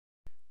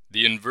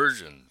The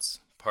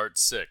Inversions, Part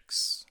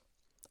 6.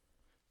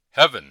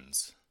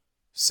 Heavens,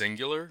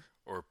 singular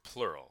or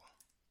plural?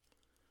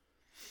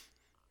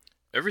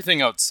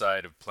 Everything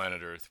outside of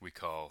planet Earth we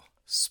call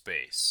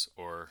space,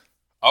 or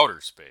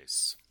outer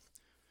space.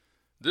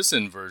 This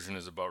inversion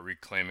is about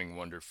reclaiming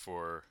wonder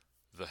for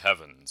the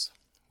heavens,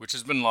 which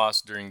has been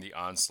lost during the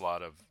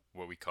onslaught of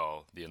what we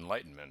call the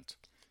Enlightenment.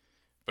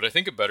 But I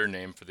think a better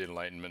name for the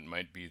Enlightenment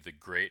might be the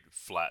Great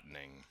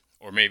Flattening,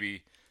 or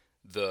maybe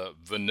the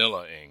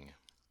Vanilla-ing,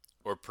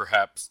 or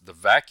perhaps the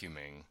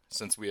vacuuming,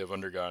 since we have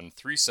undergone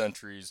 3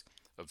 centuries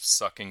of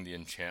sucking the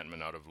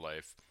enchantment out of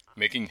life,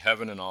 making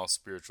heaven and all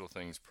spiritual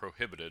things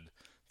prohibited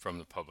from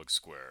the public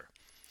square.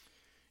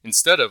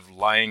 Instead of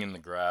lying in the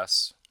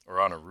grass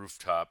or on a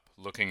rooftop,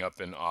 looking up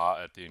in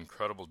awe at the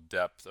incredible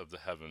depth of the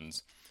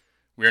heavens,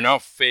 we are now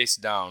face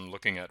down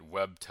looking at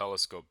Webb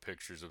telescope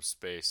pictures of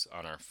space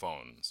on our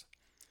phones.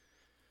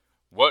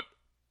 What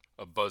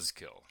a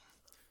buzzkill.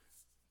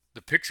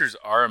 The pictures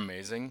are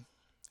amazing,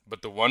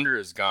 but the wonder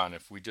is gone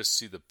if we just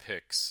see the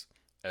pics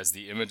as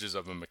the images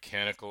of a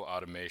mechanical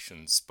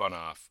automation spun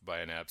off by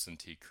an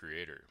absentee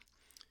creator.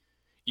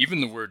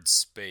 Even the word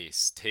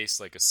space tastes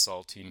like a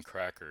saltine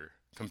cracker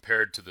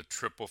compared to the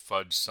triple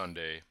fudge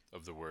sundae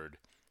of the word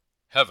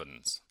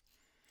heavens.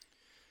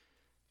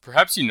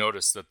 Perhaps you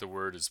notice that the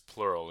word is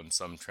plural in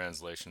some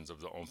translations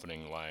of the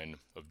opening line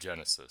of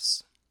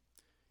Genesis.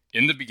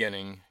 In the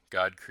beginning,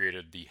 God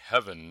created the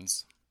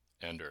heavens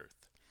and earth.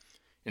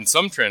 In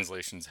some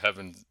translations,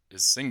 heaven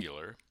is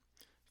singular,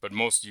 but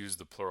most use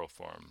the plural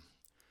form.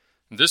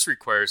 This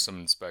requires some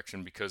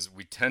inspection because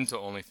we tend to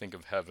only think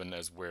of heaven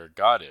as where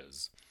God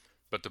is,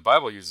 but the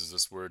Bible uses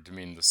this word to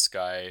mean the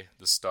sky,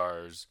 the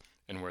stars,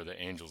 and where the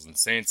angels and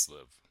saints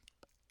live.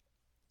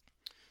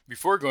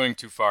 Before going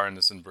too far in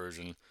this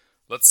inversion,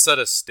 let's set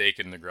a stake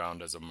in the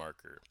ground as a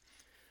marker.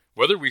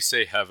 Whether we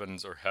say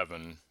heavens or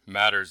heaven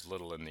matters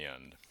little in the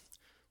end.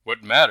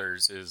 What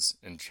matters is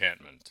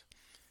enchantment.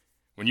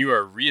 When you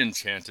are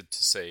re-enchanted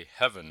to say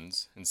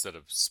heavens instead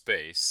of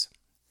space,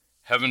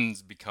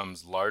 heavens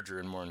becomes larger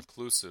and more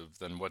inclusive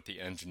than what the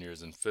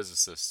engineers and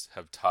physicists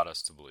have taught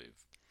us to believe.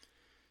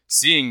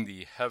 Seeing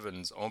the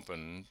heavens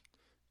open,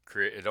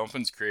 it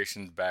opens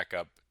creation back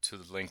up to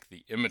link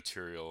the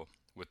immaterial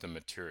with the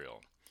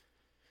material.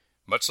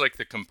 Much like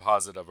the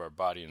composite of our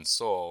body and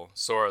soul,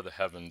 so are the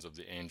heavens of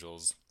the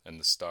angels and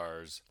the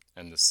stars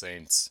and the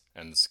saints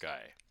and the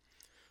sky.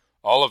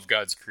 All of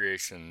God's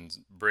creation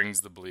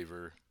brings the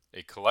believer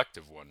a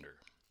collective wonder.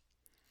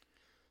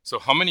 So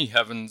how many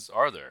heavens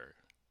are there?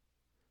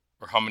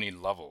 Or how many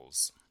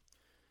levels?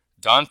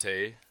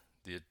 Dante,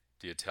 the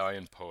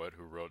Italian poet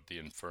who wrote the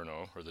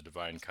Inferno, or the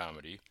Divine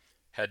Comedy,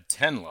 had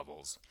 10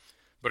 levels.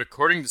 But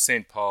according to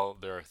St. Paul,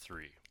 there are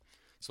 3.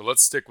 So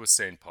let's stick with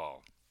St.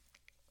 Paul.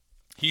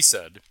 He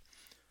said,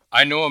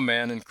 I know a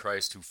man in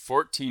Christ who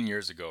 14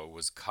 years ago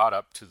was caught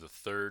up to the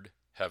third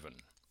heaven.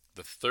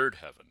 The third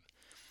heaven.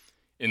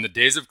 In the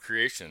days of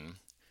creation,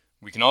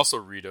 we can also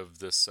read of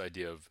this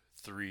idea of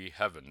 3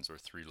 heavens or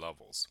 3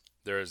 levels.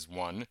 There is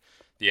 1,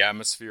 the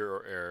atmosphere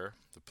or air,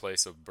 the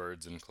place of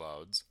birds and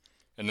clouds.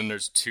 And then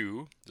there's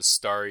 2, the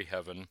starry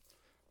heaven,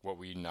 what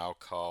we now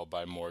call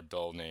by more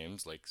dull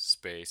names like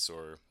space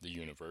or the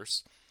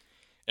universe.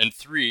 And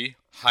 3,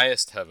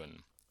 highest heaven,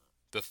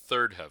 the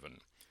third heaven,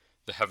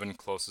 the heaven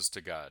closest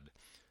to God.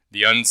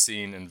 The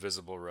unseen,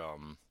 invisible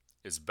realm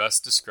is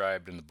best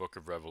described in the book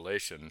of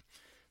Revelation.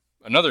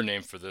 Another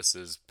name for this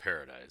is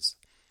paradise.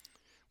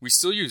 We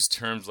still use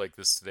terms like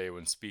this today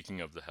when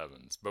speaking of the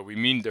heavens, but we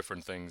mean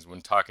different things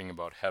when talking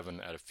about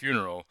heaven at a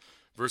funeral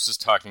versus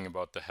talking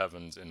about the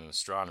heavens in an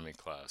astronomy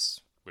class,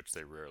 which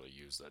they rarely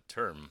use that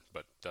term,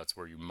 but that's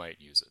where you might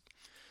use it.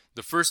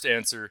 The first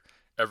answer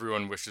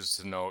everyone wishes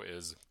to know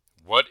is,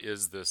 what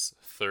is this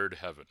third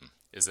heaven?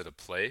 Is it a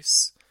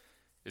place?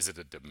 Is it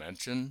a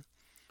dimension?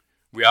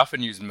 We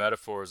often use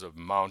metaphors of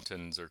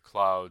mountains or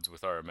clouds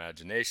with our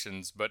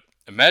imaginations, but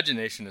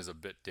imagination is a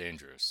bit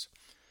dangerous.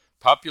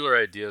 Popular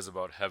ideas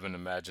about heaven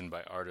imagined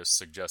by artists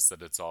suggest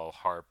that it's all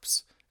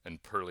harps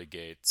and pearly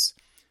gates,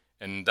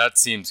 and that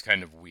seems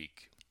kind of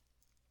weak.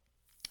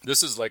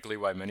 This is likely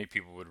why many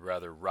people would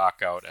rather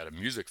rock out at a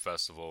music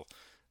festival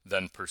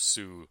than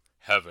pursue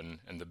heaven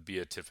and the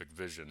beatific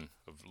vision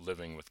of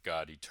living with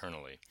God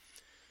eternally.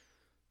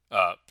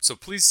 So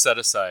please set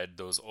aside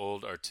those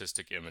old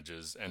artistic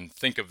images and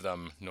think of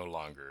them no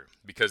longer,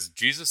 because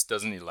Jesus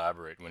doesn't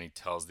elaborate when he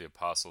tells the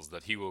apostles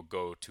that he will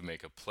go to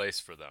make a place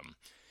for them.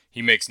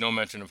 He makes no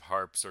mention of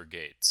harps or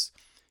gates.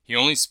 He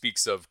only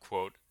speaks of,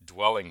 quote,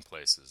 dwelling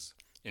places.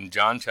 In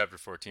John chapter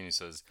 14 he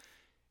says,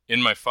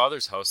 In my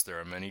Father's house there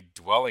are many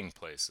dwelling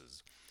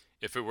places.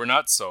 If it were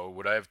not so,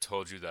 would I have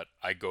told you that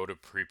I go to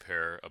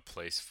prepare a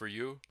place for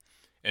you?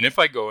 And if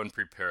I go and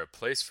prepare a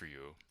place for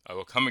you, I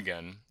will come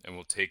again and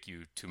will take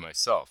you to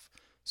myself,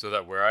 so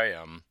that where I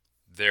am,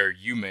 there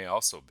you may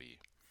also be.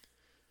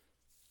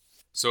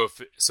 So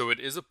it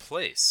is a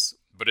place,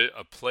 but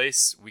a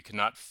place we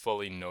cannot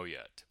fully know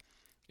yet.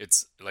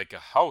 It's like a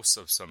house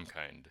of some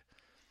kind.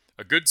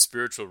 A good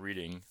spiritual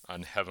reading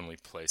on heavenly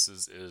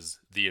places is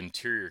The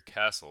Interior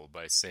Castle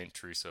by St.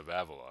 Teresa of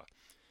Avila.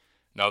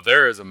 Now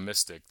there is a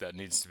mystic that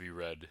needs to be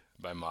read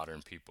by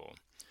modern people.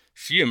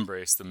 She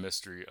embraced the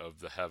mystery of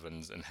the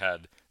heavens and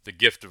had the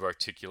gift of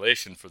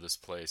articulation for this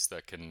place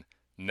that can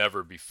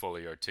never be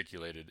fully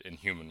articulated in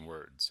human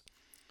words.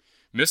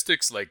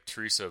 Mystics like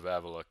Teresa of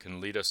Avila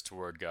can lead us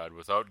toward God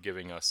without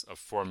giving us a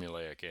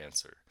formulaic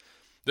answer.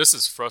 This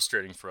is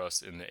frustrating for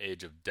us in the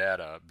age of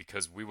data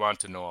because we want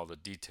to know all the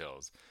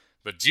details.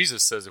 But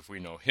Jesus says if we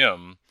know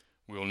Him,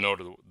 we will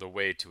know the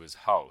way to His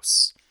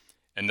house.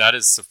 And that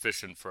is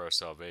sufficient for our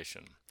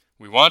salvation.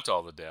 We want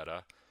all the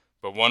data,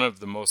 but one of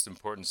the most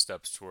important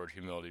steps toward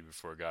humility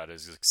before God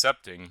is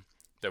accepting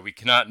that we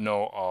cannot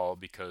know all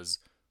because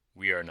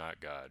we are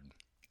not God.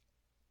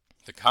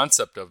 The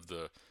concept of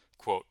the,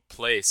 quote,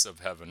 place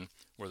of heaven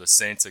where the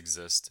saints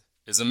exist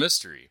is a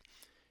mystery.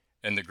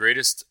 And the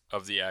greatest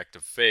of the act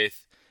of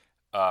faith,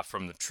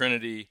 from the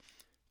Trinity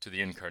to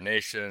the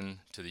Incarnation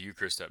to the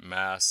Eucharist at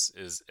Mass,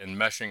 is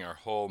enmeshing our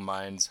whole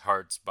minds,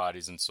 hearts,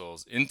 bodies, and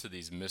souls into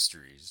these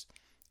mysteries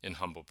in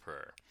humble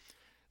prayer.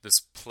 This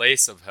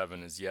place of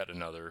heaven is yet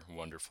another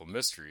wonderful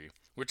mystery,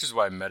 which is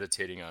why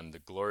meditating on the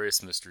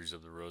glorious mysteries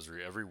of the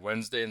Rosary every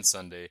Wednesday and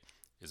Sunday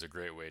is a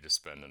great way to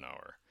spend an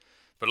hour.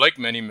 But like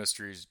many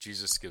mysteries,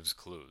 Jesus gives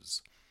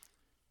clues.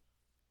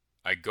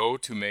 I go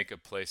to make a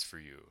place for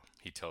you,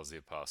 He tells the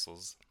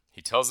apostles.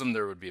 He tells them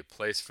there would be a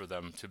place for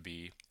them to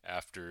be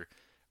after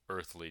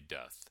earthly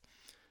death.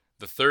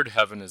 The third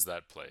heaven is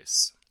that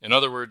place. In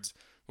other words,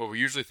 what we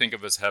usually think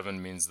of as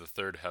heaven means the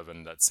third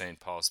heaven that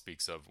St. Paul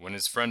speaks of when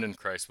his friend in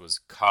Christ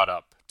was caught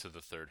up to the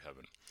third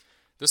heaven.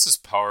 This is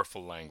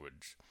powerful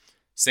language.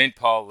 St.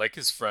 Paul, like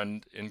his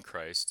friend in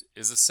Christ,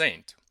 is a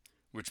saint,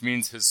 which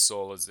means his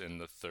soul is in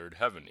the third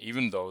heaven,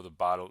 even though the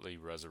bodily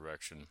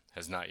resurrection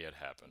has not yet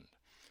happened.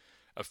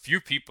 A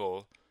few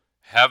people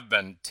have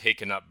been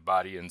taken up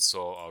body and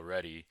soul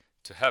already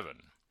to heaven.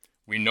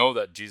 We know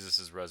that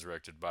Jesus'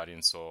 resurrected body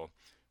and soul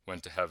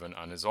went to heaven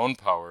on his own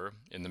power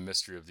in the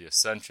mystery of the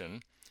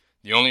Ascension.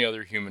 The only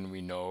other human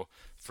we know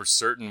for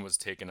certain was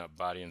taken up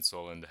body and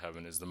soul into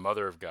heaven is the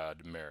Mother of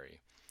God,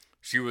 Mary.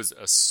 She was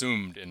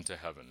assumed into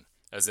heaven,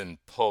 as in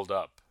pulled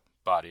up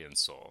body and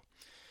soul.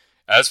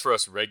 As for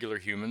us regular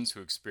humans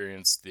who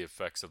experienced the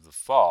effects of the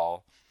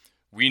fall,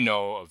 we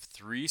know of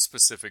 3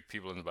 specific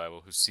people in the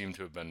Bible who seem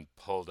to have been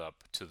pulled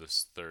up to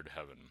this third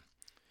heaven.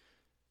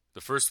 The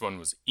first one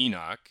was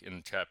Enoch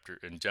in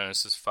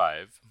Genesis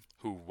 5,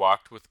 who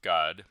walked with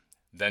God,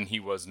 then he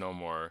was no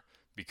more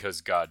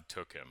because God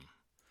took him.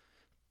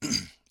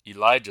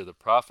 Elijah the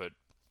prophet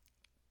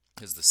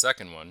is the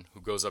second one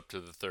who goes up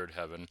to the third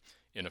heaven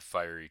in a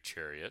fiery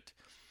chariot.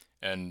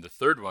 And the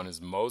third one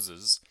is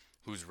Moses,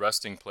 whose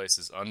resting place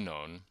is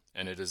unknown,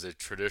 and it is a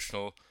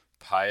traditional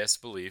pious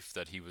belief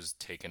that he was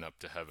taken up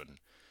to heaven,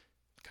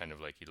 kind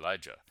of like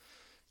Elijah.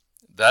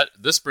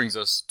 This brings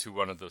us to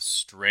one of the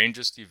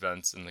strangest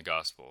events in the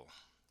gospel,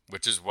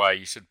 which is why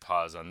you should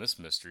pause on this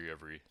mystery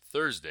every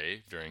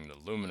Thursday during the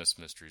luminous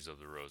mysteries of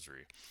the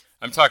Rosary.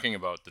 I'm talking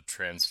about the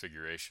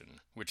Transfiguration,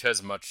 which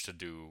has much to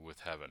do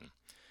with heaven.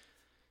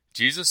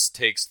 Jesus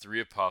takes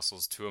 3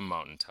 apostles to a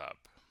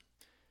mountaintop.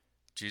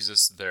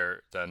 Jesus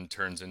there then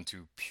turns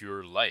into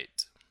pure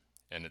light,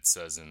 and it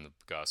says in the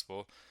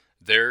gospel,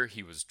 there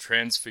he was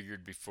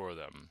transfigured before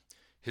them.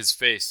 His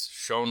face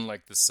shone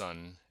like the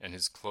sun, and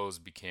his clothes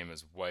became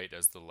as white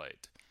as the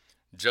light.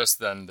 Just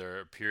then there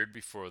appeared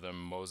before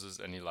them Moses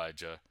and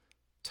Elijah,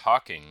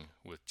 talking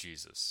with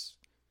Jesus.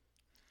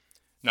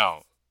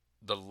 Now,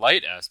 the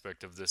light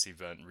aspect of this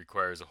event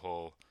requires a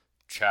whole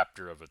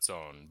chapter of its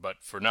own, but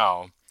for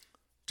now,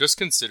 just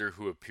consider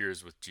who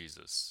appears with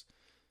Jesus.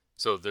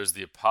 So there's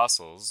the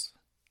apostles,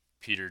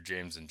 Peter,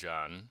 James, and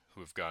John,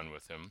 who have gone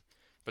with him.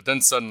 But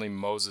then suddenly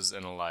Moses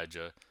and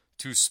Elijah,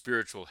 2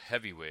 spiritual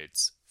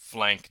heavyweights,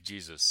 flank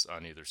Jesus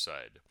on either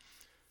side.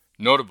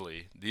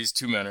 Notably, these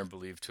 2 men are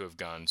believed to have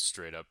gone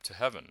straight up to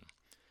heaven.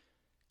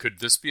 Could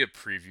this be a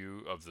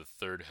preview of the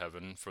third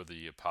heaven for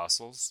the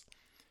apostles?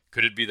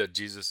 Could it be that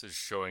Jesus is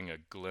showing a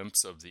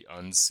glimpse of the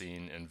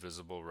unseen,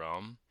 invisible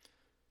realm?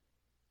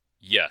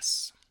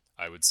 Yes,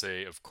 I would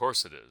say of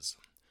course it is.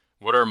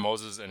 What are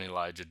Moses and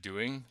Elijah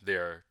doing? They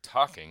are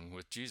talking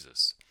with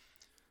Jesus.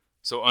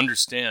 So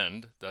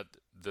understand that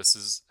this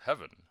is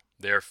heaven.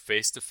 They are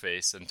face to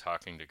face and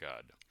talking to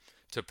God.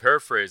 To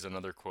paraphrase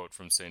another quote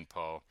from St.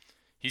 Paul,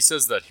 he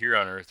says that here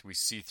on earth we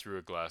see through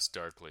a glass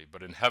darkly,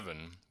 but in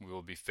heaven we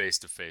will be face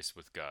to face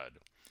with God.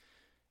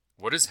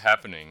 What is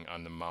happening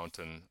on the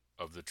mountain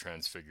of the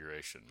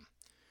Transfiguration?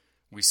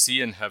 We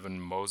see in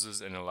heaven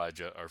Moses and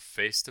Elijah are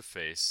face to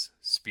face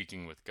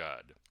speaking with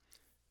God.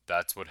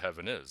 That's what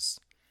heaven is.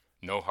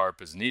 No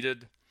harp is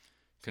needed.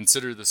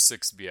 Consider the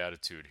 6th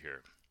beatitude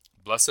here.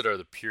 Blessed are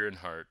the pure in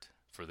heart,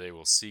 for they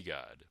will see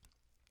God.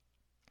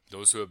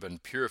 Those who have been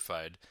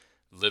purified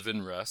live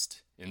in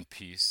rest, in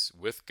peace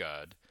with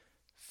God,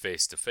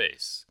 face to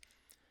face.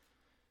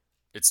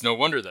 It's no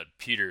wonder that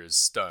Peter is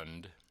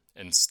stunned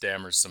and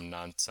stammers some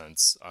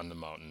nonsense on the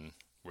mountain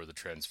where the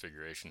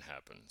Transfiguration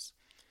happens.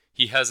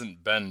 He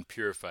hasn't been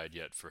purified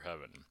yet for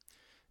heaven.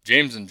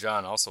 James and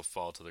John also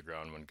fall to the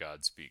ground when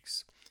God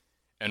speaks.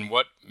 And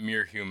what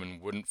mere human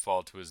wouldn't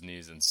fall to his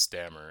knees and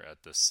stammer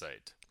at this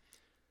sight?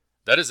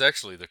 That is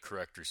actually the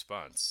correct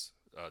response.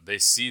 They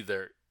see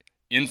their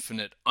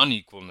infinite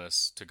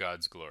unequalness to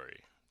God's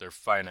glory. Their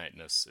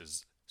finiteness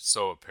is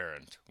so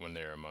apparent when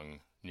they are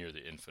among near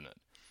the infinite.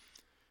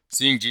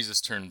 Seeing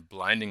Jesus turn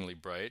blindingly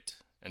bright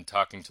and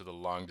talking to the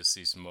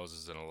long-deceased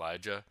Moses and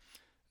Elijah,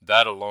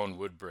 that alone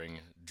would bring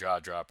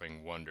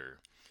jaw-dropping wonder.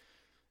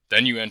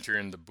 Then you enter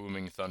in the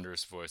booming,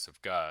 thunderous voice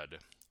of God.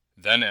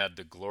 Then add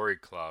the glory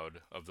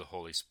cloud of the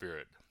Holy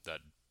Spirit that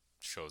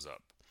shows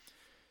up.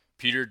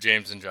 Peter,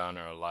 James, and John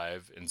are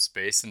alive in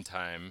space and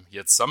time,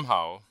 yet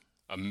somehow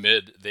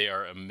they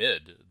are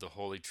amid the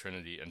Holy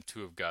Trinity and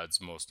two of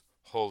God's most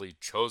holy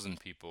chosen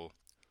people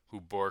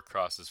who bore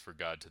crosses for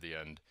God to the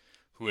end,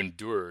 who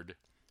endured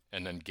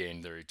and then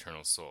gained their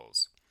eternal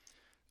souls.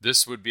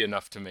 This would be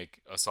enough to make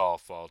us all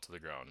fall to the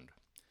ground.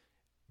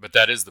 But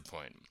that is the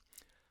point.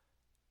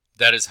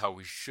 That is how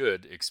we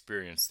should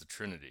experience the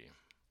Trinity.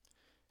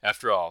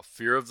 After all,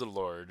 fear of the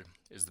Lord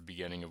is the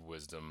beginning of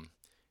wisdom,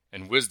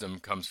 and wisdom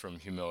comes from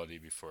humility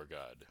before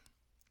God.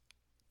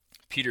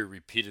 Peter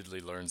repeatedly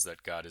learns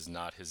that God is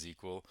not his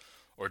equal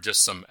or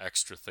just some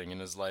extra thing in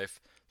his life,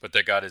 but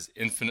that God is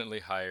infinitely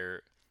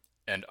higher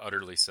and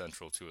utterly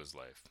central to his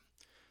life.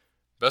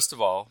 Best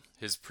of all,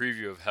 his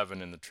preview of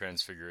heaven in the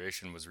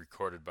Transfiguration was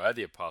recorded by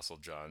the Apostle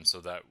John so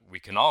that we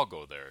can all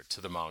go there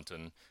to the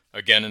mountain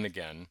again and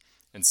again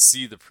and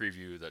see the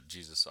preview that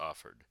Jesus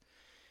offered.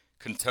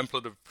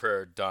 Contemplative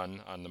prayer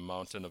done on the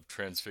mountain of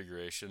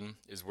Transfiguration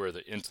is where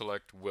the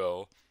intellect,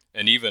 will,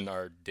 and even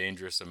our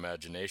dangerous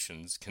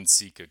imaginations can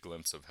seek a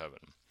glimpse of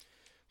heaven.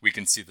 We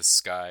can see the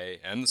sky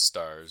and the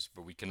stars,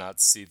 but we cannot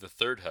see the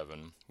third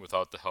heaven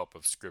without the help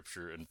of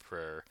Scripture and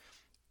prayer,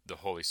 the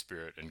Holy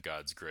Spirit, and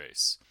God's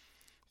grace.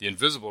 The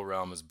invisible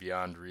realm is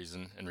beyond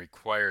reason and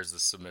requires the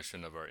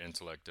submission of our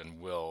intellect and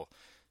will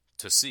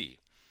to see.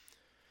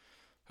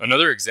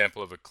 Another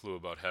example of a clue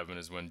about heaven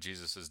is when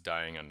Jesus is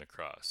dying on the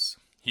cross.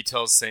 He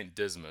tells St.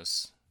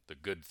 Dismas, the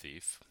good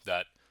thief,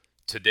 that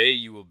today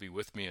you will be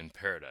with me in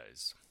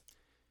paradise.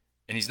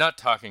 And he's not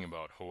talking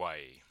about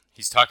Hawaii.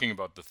 He's talking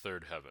about the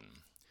third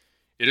heaven.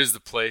 It is the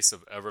place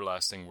of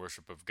everlasting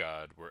worship of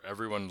God where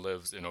everyone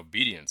lives in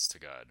obedience to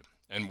God.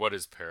 And what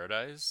is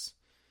paradise?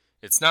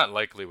 It's not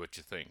likely what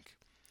you think.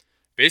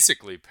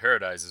 Basically,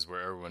 paradise is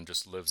where everyone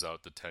just lives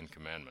out the 10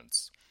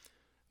 Commandments.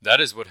 That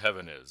is what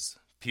heaven is.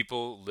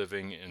 People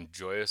living in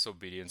joyous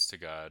obedience to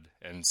God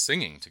and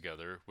singing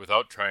together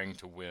without trying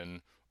to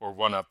win or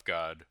one-up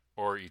God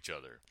or each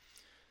other.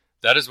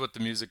 That is what the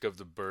music of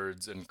the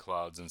birds and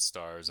clouds and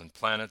stars and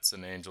planets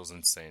and angels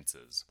and saints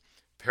is.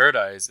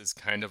 Paradise is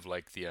kind of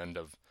like the end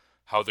of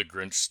How the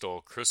Grinch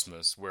Stole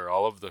Christmas, where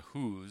all of the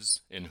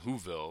Who's in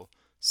Whoville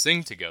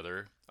sing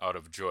together out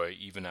of joy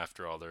even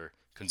after all their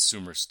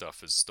consumer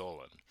stuff is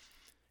stolen.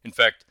 In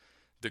fact,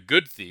 the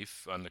good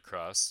thief on the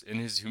cross, in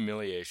his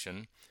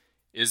humiliation,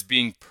 is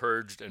being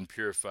purged and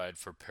purified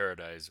for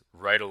paradise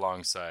right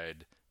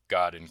alongside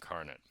God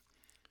incarnate.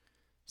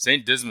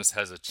 St. Dismas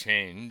has a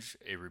change,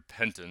 a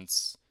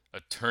repentance,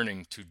 a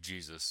turning to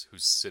Jesus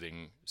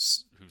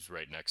who's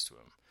right next to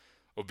him.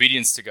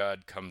 Obedience to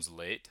God comes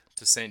late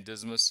to St.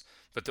 Dismas,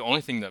 but the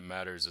only thing that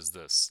matters is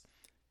this,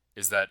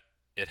 is that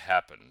it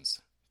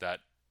happens, that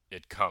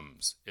it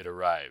comes, it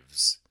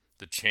arrives.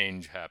 The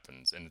change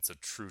happens, and it's a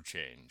true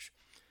change.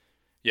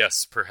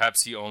 Yes,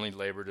 perhaps he only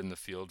labored in the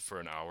field for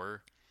an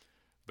hour,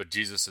 but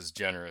Jesus is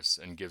generous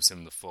and gives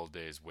him the full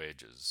day's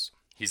wages.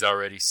 He's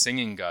already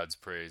singing God's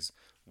praise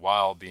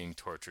while being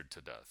tortured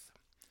to death.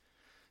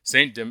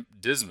 St.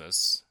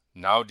 Dismas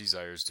now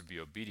desires to be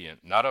obedient,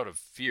 not out of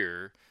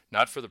fear,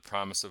 not for the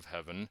promise of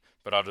heaven,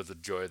 but out of the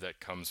joy that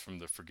comes from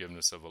the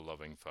forgiveness of a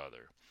loving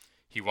Father.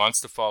 He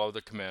wants to follow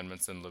the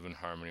commandments and live in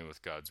harmony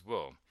with God's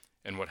will.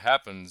 And what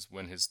happens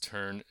when his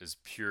turn is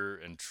pure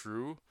and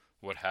true?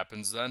 What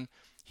happens then?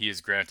 He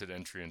is granted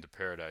entry into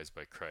paradise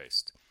by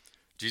Christ.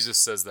 Jesus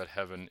says that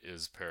heaven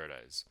is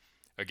paradise.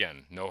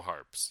 Again, no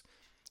harps.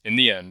 In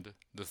the end,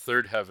 the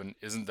third heaven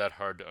isn't that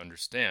hard to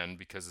understand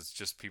because it's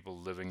just people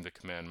living the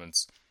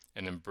commandments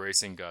and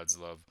embracing God's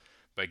love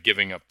by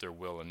giving up their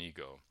will and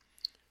ego.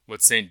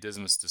 What St.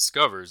 Dismas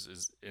discovers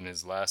is in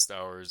his last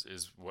hours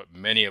is what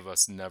many of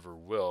us never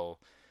will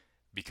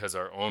because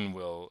our own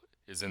will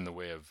is in the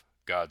way of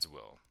God's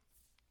will.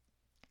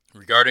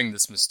 Regarding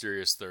this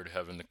mysterious third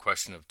heaven, the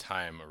question of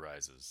time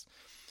arises.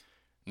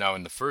 Now,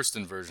 in the first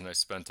inversion, I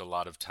spent a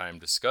lot of time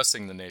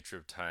discussing the nature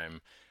of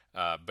time,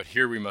 but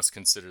here we must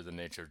consider the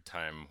nature of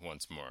time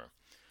once more.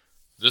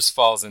 This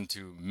falls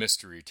into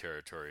mystery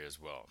territory as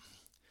well.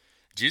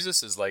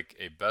 Jesus is like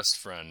a best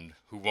friend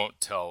who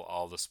won't tell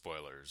all the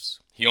spoilers.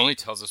 He only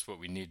tells us what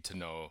we need to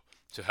know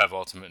to have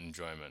ultimate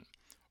enjoyment,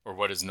 or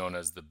what is known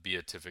as the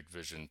beatific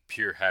vision,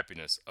 pure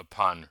happiness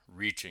upon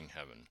reaching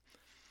heaven.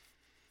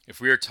 If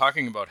we are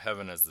talking about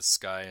heaven as the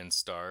sky and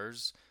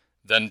stars,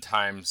 then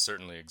time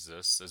certainly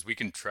exists, as we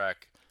can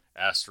track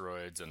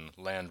asteroids and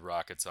land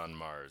rockets on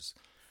Mars.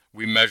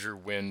 we measure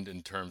wind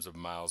in terms of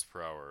miles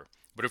per hour.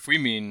 But if we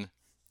mean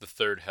the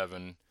third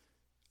heaven,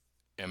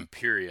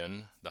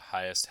 Empyrean, the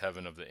highest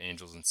heaven of the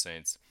angels and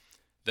saints,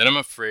 then I'm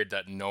afraid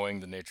that knowing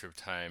the nature of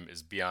time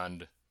is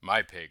beyond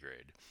my pay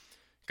grade.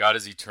 God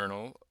is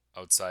eternal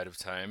outside of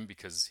time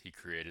because he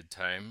created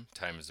time.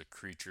 Time is a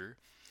creature.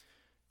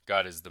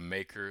 God is the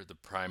maker, the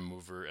prime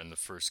mover, and the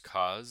first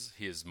cause.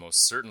 He is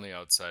most certainly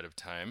outside of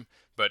time,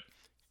 but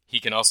he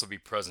can also be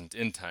present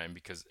in time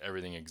because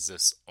everything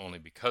exists only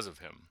because of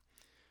him.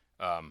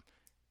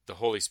 The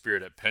Holy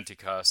Spirit at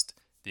Pentecost,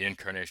 the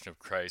incarnation of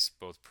Christ,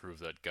 both prove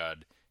that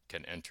God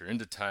can enter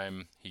into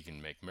time, he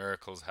can make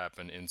miracles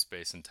happen in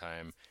space and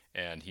time,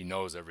 and he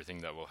knows everything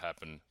that will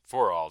happen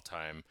for all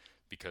time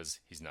because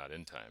he's not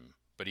in time.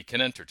 But he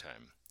can enter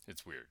time.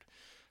 It's weird.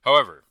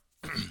 However,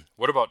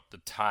 what about the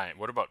time?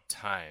 What about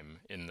time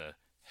in the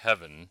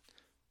heaven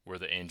where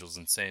the angels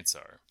and saints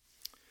are?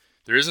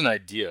 There is an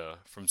idea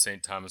from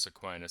St. Thomas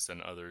Aquinas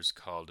and others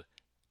called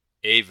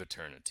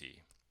aeviternity,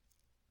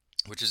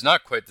 which is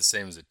not quite the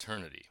same as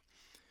eternity.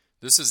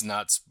 This is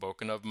not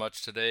spoken of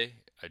much today.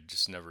 I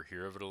just never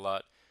hear of it a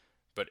lot.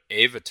 But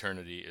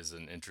aeviternity is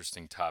an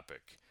interesting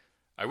topic.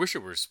 I wish it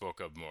were spoke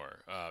of more.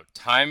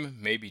 Time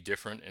may be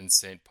different in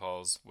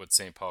what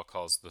St. Paul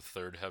calls the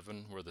third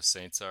heaven, where the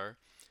saints are.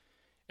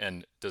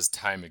 And does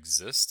time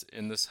exist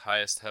in this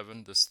highest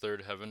heaven, this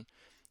third heaven?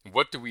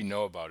 What do we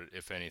know about it,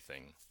 if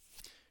anything?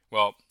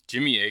 Well,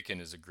 Jimmy Akin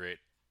is a great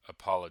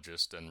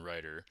apologist and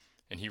writer,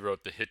 and he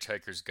wrote The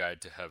Hitchhiker's Guide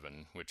to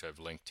Heaven, which I've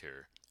linked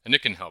here, and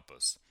it can help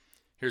us.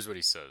 Here's what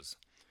he says.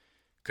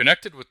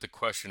 Connected with the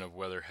question of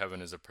whether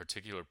heaven is a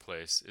particular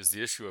place is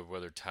the issue of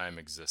whether time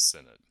exists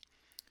in it.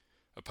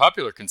 A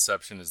popular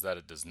conception is that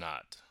it does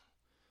not.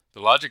 The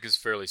logic is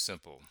fairly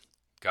simple.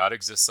 God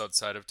exists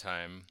outside of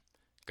time.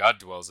 God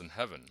dwells in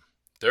heaven.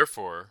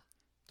 Therefore,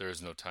 there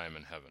is no time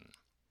in heaven.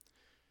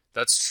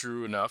 That's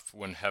true enough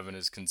when heaven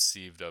is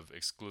conceived of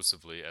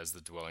exclusively as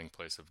the dwelling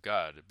place of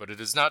God, but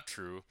it is not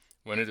true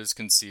when it is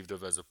conceived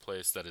of as a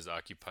place that is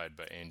occupied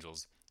by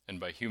angels and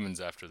by humans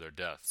after their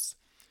deaths.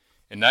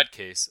 In that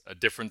case, a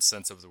different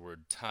sense of the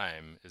word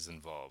time is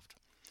involved.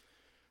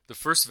 The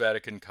First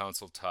Vatican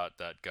Council taught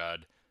that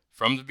God,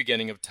 from the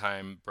beginning of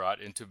time,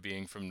 brought into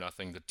being from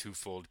nothing the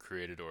twofold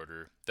created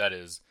order, that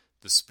is,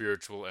 the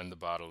spiritual and the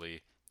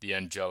bodily, the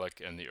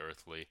angelic and the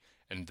earthly,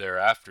 and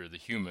thereafter the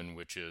human,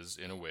 which is,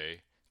 in a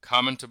way,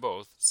 common to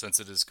both, since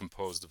it is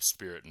composed of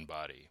spirit and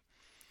body.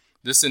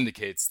 This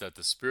indicates that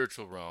the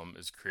spiritual realm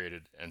is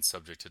created and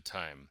subject to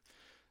time.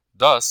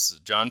 Thus,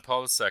 John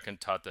Paul II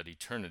taught that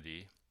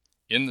eternity,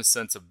 in the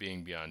sense of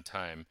being beyond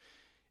time,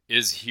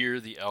 is here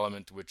the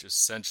element which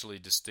essentially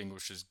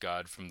distinguishes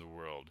God from the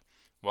world.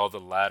 While the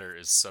latter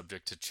is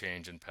subject to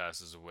change and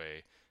passes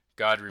away,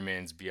 God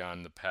remains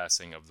beyond the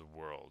passing of the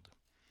world.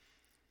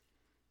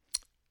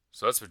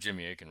 So that's what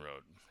Jimmy Akin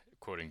wrote,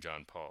 quoting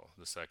John Paul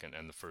II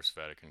and the First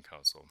Vatican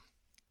Council.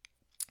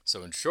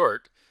 So in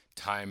short,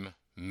 time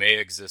may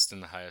exist in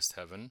the highest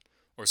heaven,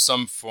 or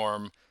some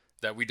form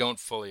that we don't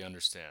fully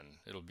understand.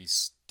 It'll be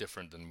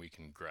different than we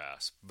can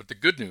grasp. But the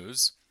good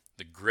news,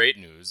 the great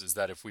news, is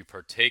that if we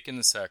partake in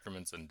the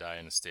sacraments and die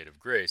in a state of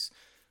grace,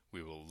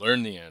 we will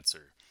learn the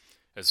answer.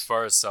 As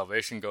far as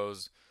salvation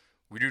goes,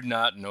 we do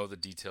not know the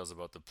details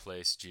about the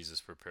place Jesus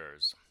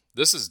prepares.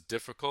 This is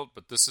difficult,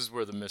 but this is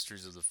where the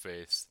mysteries of the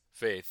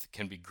faith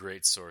can be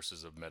great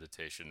sources of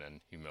meditation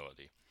and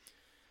humility.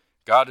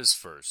 God is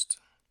first.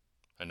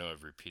 I know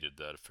I've repeated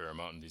that a fair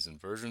amount in these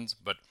inversions,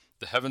 but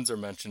the heavens are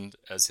mentioned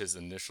as his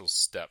initial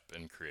step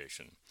in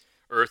creation.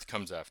 Earth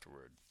comes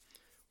afterward.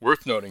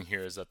 Worth noting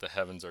here is that the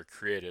heavens are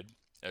created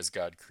as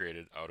God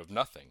created out of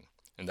nothing,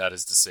 and that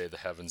is to say the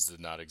heavens did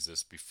not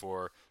exist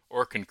before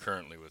or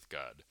concurrently with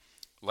God.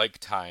 Like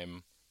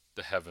time,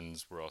 the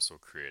heavens were also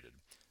created.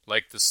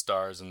 Like the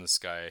stars in the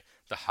sky,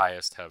 the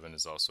highest heaven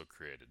is also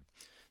created.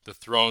 The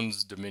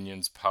thrones,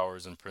 dominions,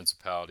 powers, and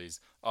principalities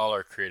all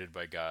are created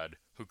by God,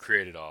 who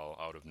created all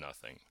out of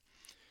nothing.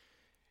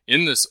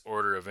 In this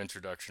order of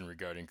introduction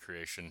regarding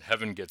creation,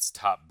 heaven gets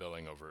top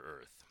billing over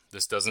earth.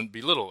 This doesn't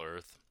belittle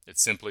earth. It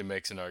simply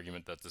makes an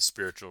argument that the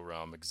spiritual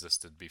realm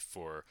existed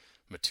before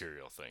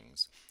material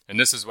things. And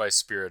this is why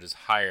spirit is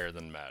higher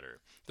than matter.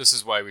 This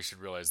is why we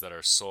should realize that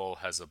our soul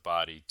has a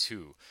body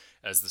too,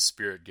 as the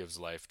spirit gives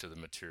life to the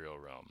material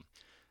realm.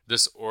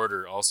 This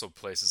order also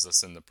places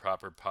us in the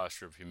proper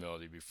posture of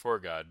humility before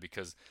God,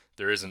 because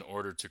there is an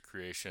order to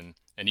creation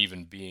and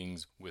even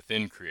beings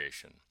within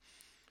creation.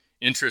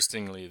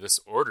 Interestingly, this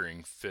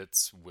ordering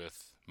fits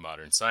with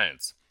modern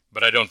science.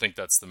 But I don't think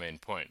that's the main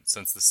point,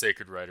 since the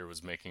sacred writer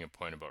was making a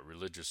point about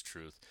religious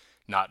truth,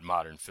 not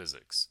modern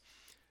physics.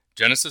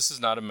 Genesis is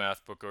not a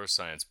math book or a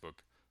science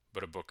book,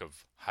 but a book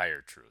of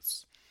higher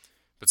truths.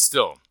 But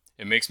still,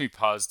 it makes me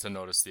pause to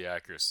notice the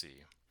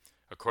accuracy.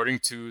 According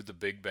to the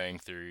Big Bang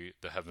Theory,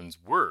 the heavens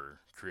were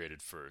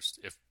created first,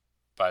 if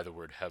by the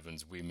word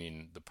heavens we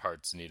mean the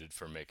parts needed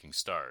for making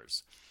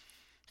stars.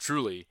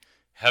 Truly,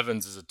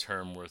 heavens is a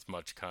term worth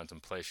much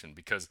contemplation,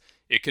 because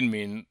it can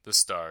mean the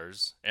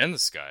stars and the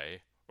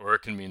sky, or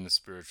it can mean the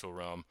spiritual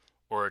realm,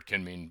 or it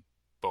can mean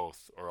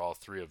both or all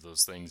three of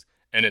those things,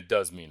 and it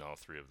does mean all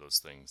three of those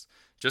things.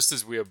 Just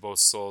as we have both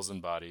souls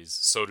and bodies,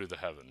 so do the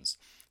heavens.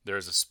 There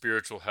is a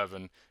spiritual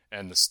heaven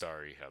and the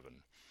starry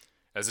heaven.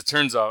 As it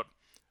turns out,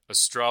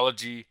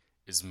 astrology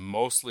is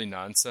mostly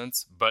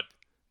nonsense, but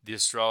the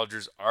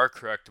astrologers are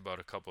correct about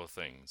a couple of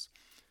things.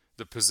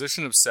 The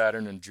position of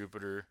Saturn and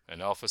Jupiter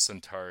and Alpha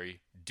Centauri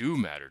do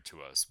matter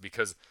to us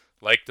because,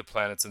 like the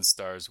planets and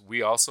stars,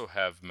 we also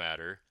have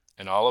matter,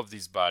 and all of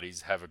these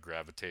bodies have a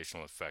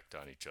gravitational effect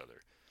on each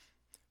other.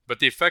 But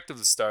the effect of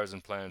the stars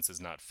and planets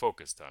is not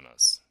focused on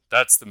us.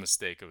 That's the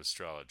mistake of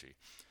astrology.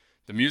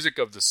 The music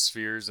of the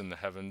spheres in the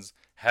heavens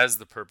has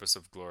the purpose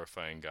of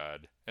glorifying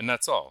God, and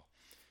that's all.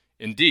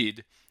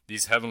 Indeed,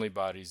 these heavenly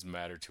bodies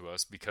matter to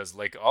us because,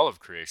 like all of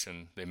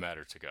creation, they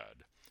matter to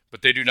God.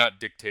 But they do not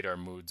dictate our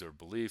moods or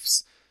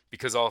beliefs,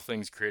 because all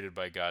things created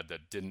by God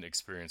that didn't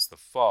experience the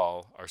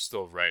fall are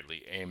still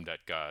rightly aimed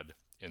at God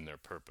in their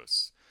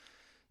purpose.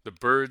 The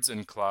birds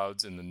and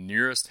clouds in the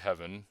nearest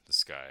heaven, the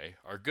sky,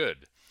 are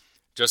good,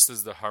 just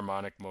as the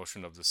harmonic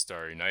motion of the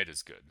starry night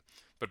is good.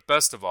 But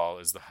best of all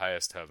is the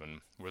highest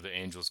heaven, where the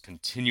angels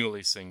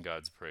continually sing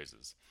God's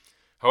praises.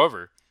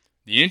 However,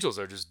 the angels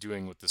are just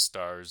doing what the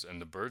stars and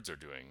the birds are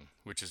doing,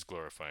 which is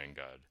glorifying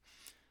God.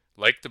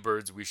 Like the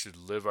birds, we should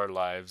live our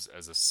lives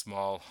as a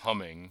small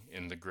humming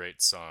in the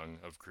great song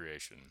of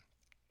creation.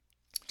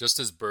 Just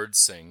as birds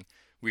sing,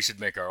 we should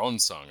make our own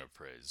song of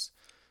praise.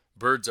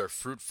 Birds are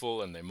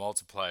fruitful and they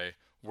multiply,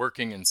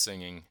 working and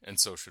singing, and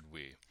so should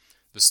we.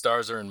 The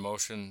stars are in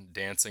motion,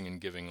 dancing and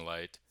giving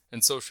light,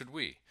 and so should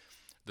we.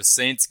 The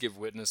saints give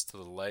witness to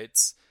the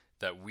lights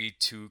that we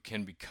too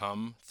can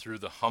become through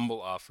the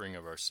humble offering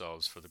of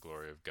ourselves for the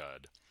glory of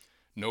God.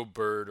 No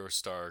bird or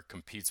star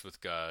competes with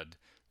God.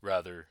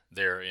 Rather,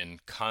 they are in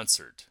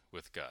concert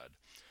with God.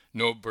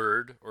 No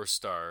bird or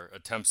star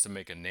attempts to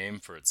make a name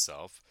for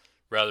itself.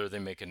 Rather, they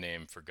make a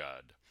name for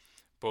God.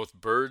 Both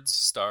birds,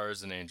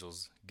 stars, and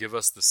angels give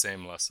us the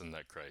same lesson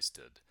that Christ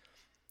did.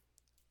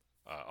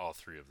 All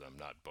three of them,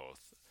 not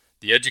both.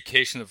 The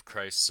education of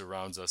Christ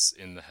surrounds us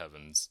in the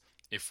heavens.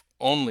 If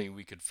only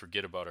we could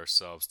forget about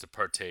ourselves to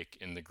partake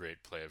in the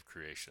great play of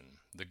creation.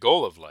 The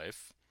goal of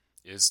life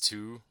is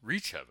to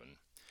reach heaven.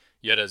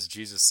 Yet, as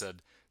Jesus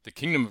said, the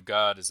kingdom of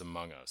God is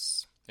among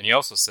us. And he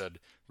also said,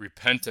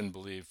 repent and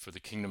believe, for the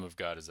kingdom of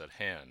God is at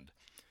hand.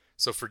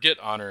 So forget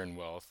honor and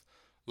wealth.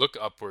 Look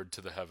upward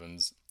to the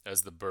heavens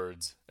as the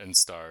birds and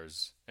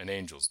stars and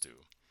angels do.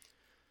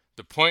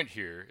 The point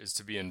here is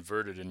to be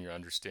inverted in your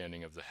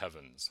understanding of the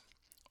heavens.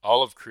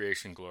 All of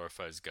creation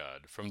glorifies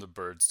God, from the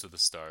birds to the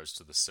stars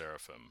to the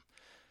seraphim.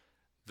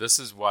 This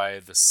is why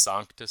the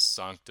Sanctus,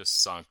 Sanctus,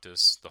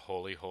 Sanctus, the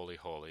Holy, Holy,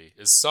 Holy,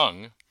 is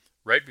sung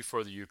right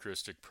before the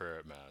Eucharistic prayer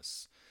at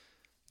Mass.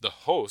 The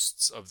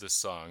hosts of this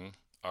song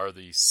are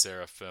the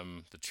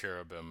seraphim, the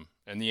cherubim,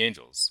 and the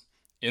angels,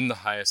 in the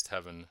highest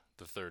heaven,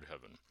 the third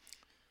heaven.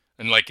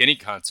 And like any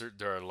concert,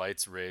 there are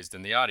lights raised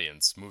in the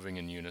audience, moving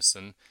in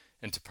unison,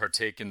 and to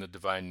partake in the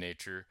divine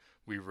nature,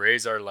 we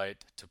raise our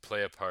light to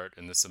play a part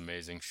in this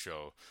amazing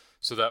show,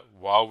 so that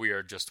while we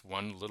are just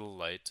one little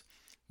light,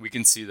 we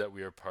can see that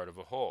we are part of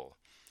a whole.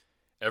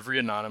 Every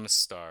anonymous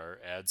star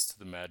adds to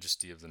the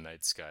majesty of the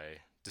night sky,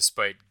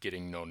 despite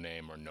getting no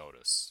name or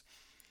notice.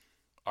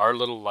 Our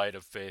little light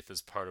of faith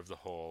is part of the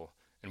whole,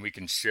 and we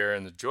can share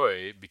in the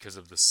joy because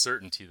of the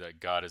certainty that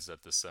God is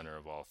at the center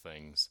of all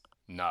things,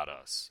 not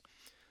us.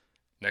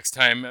 Next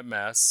time at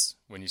Mass,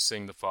 when you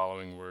sing the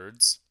following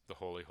words, the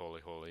Holy,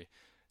 Holy, Holy,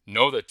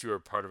 know that you are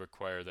part of a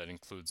choir that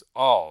includes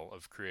all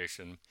of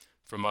creation,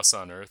 from us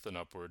on earth and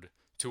upward,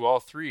 to all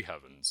three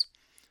heavens.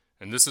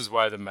 And this is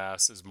why the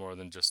Mass is more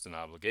than just an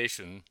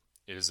obligation,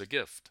 it is a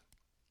gift.